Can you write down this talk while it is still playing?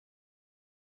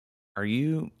Are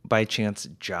you by chance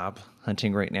job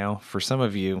hunting right now? For some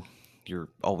of you, you're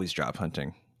always job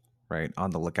hunting, right? On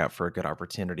the lookout for a good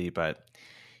opportunity. But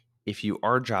if you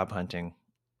are job hunting,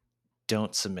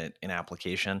 don't submit an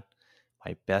application.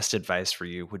 My best advice for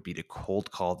you would be to cold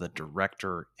call the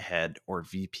director, head, or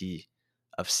VP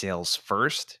of sales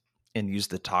first and use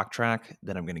the talk track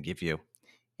that I'm going to give you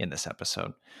in this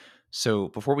episode. So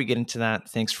before we get into that,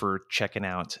 thanks for checking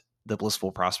out the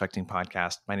Blissful Prospecting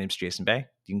Podcast. My name is Jason Bay.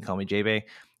 You can call me J-Bay,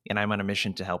 and I'm on a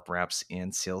mission to help reps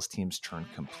and sales teams turn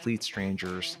complete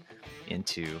strangers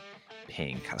into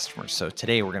paying customers. So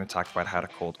today we're going to talk about how to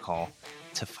cold call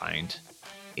to find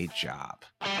a job.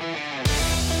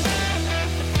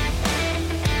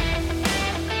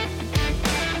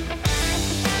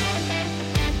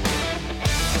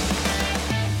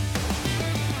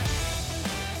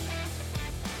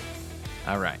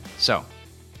 All right. So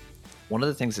one of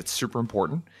the things that's super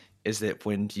important is that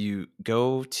when you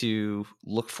go to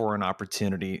look for an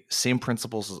opportunity, same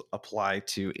principles apply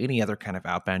to any other kind of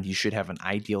outbound. You should have an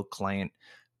ideal client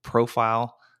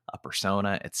profile, a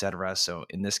persona, etc. So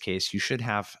in this case, you should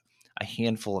have a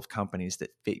handful of companies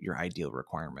that fit your ideal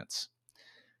requirements.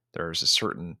 There's a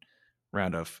certain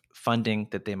round of funding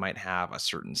that they might have, a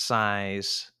certain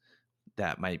size,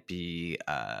 that might be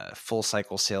full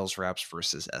cycle sales reps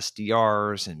versus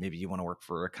SDRs, and maybe you want to work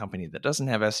for a company that doesn't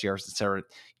have SDRs, et cetera.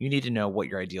 You need to know what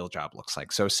your ideal job looks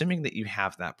like. So assuming that you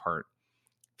have that part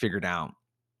figured out,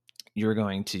 you're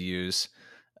going to use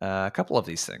a couple of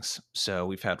these things. So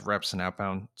we've had reps and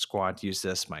outbound squad use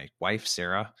this. My wife,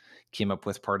 Sarah, came up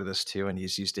with part of this too, and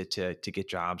he's used it to get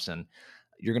jobs. And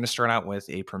you're going to start out with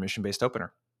a permission-based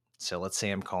opener. So let's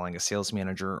say I'm calling a sales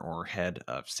manager or head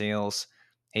of sales.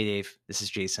 Hey, Dave, this is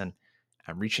Jason.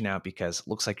 I'm reaching out because it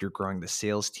looks like you're growing the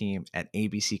sales team at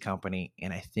ABC Company,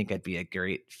 and I think I'd be a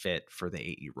great fit for the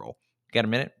AE role. Got a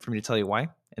minute for me to tell you why? And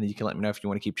then you can let me know if you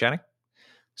want to keep chatting.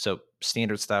 So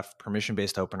standard stuff,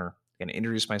 permission-based opener. I'm going to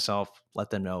introduce myself,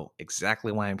 let them know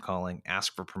exactly why I'm calling,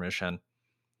 ask for permission.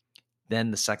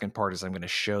 Then the second part is I'm going to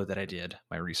show that I did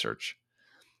my research.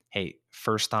 Hey,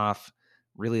 first off,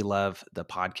 really love the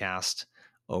podcast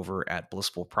over at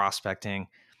Blissful Prospecting.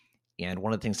 And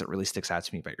one of the things that really sticks out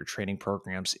to me about your training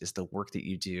programs is the work that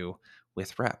you do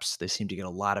with reps. They seem to get a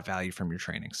lot of value from your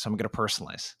training. So I'm going to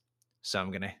personalize. So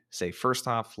I'm going to say, first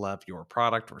off, love your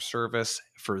product or service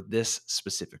for this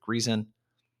specific reason.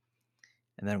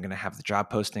 And then I'm going to have the job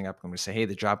posting up. I'm going to say, hey,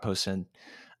 the job posting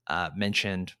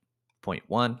mentioned point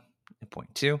 1 and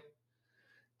point 2.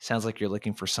 Sounds like you're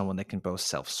looking for someone that can both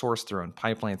self-source their own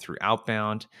pipeline through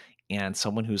outbound and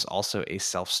someone who's also a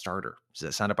self-starter. Does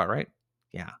that sound about right?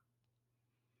 Yeah.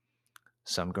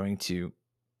 So I'm going to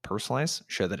personalize,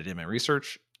 show that I did my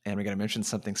research, and we're going to mention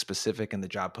something specific in the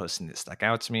job posting that stuck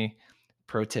out to me.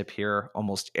 Pro tip here,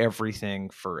 almost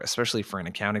everything especially for an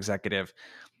account executive,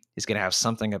 is going to have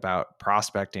something about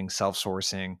prospecting,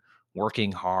 self-sourcing,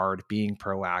 working hard, being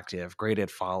proactive, great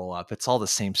at follow-up. It's all the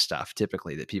same stuff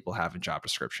typically that people have in job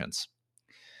descriptions.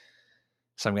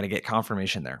 So I'm going to get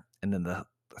confirmation there. And then the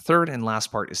third and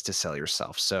last part is to sell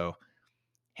yourself. So,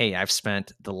 hey, I've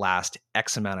spent the last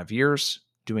X amount of years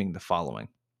doing the following.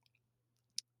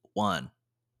 1,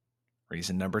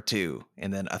 reason number 2,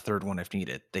 and then a third one if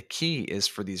needed. The key is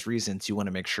for these reasons, you want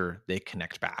to make sure they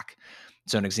connect back.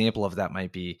 So an example of that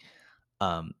might be,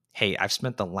 hey, I've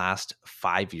spent the last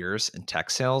 5 years in tech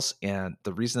sales, and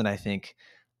the reason that I think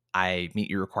I meet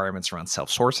your requirements around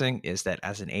self-sourcing is that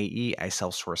as an AE, I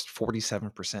self-sourced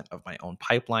 47% of my own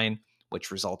pipeline,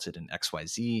 which resulted in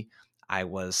XYZ. I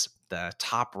was the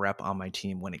top rep on my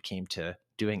team when it came to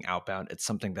doing outbound. It's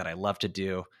something that I love to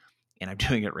do, and I'm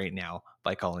doing it right now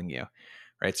by calling you,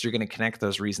 right? So you're going to connect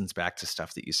those reasons back to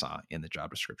stuff that you saw in the job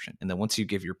description. And then once you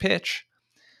give your pitch,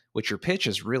 which your pitch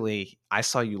is really, I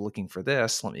saw you looking for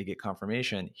this, let me get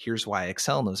confirmation. Here's why I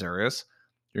excel in those areas.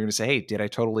 You're going to say, hey, did I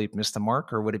totally miss the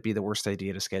mark, or would it be the worst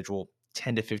idea to schedule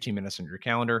 10 to 15 minutes on your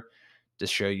calendar to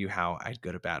show you how I'd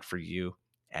go to bat for you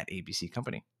at ABC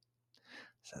Company?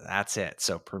 So that's it.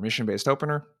 So permission-based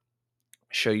opener,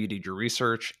 show you did your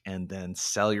research, and then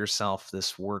sell yourself.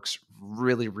 This works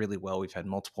really, really well. We've had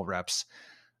multiple reps.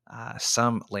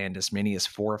 Some land as many as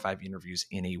 4 or 5 interviews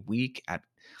in a week at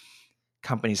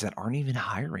companies that aren't even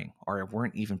hiring or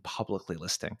weren't even publicly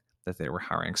listing that they were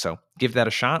hiring. So give that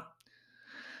a shot.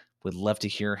 Would love to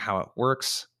hear how it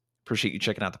works. Appreciate you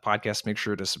checking out the podcast. Make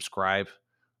sure to subscribe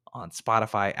on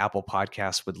Spotify, Apple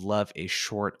Podcasts. Would love a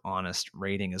short, honest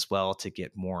rating as well to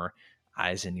get more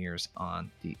eyes and ears on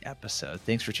the episode.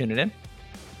 Thanks for tuning in,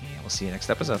 and we'll see you next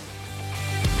episode.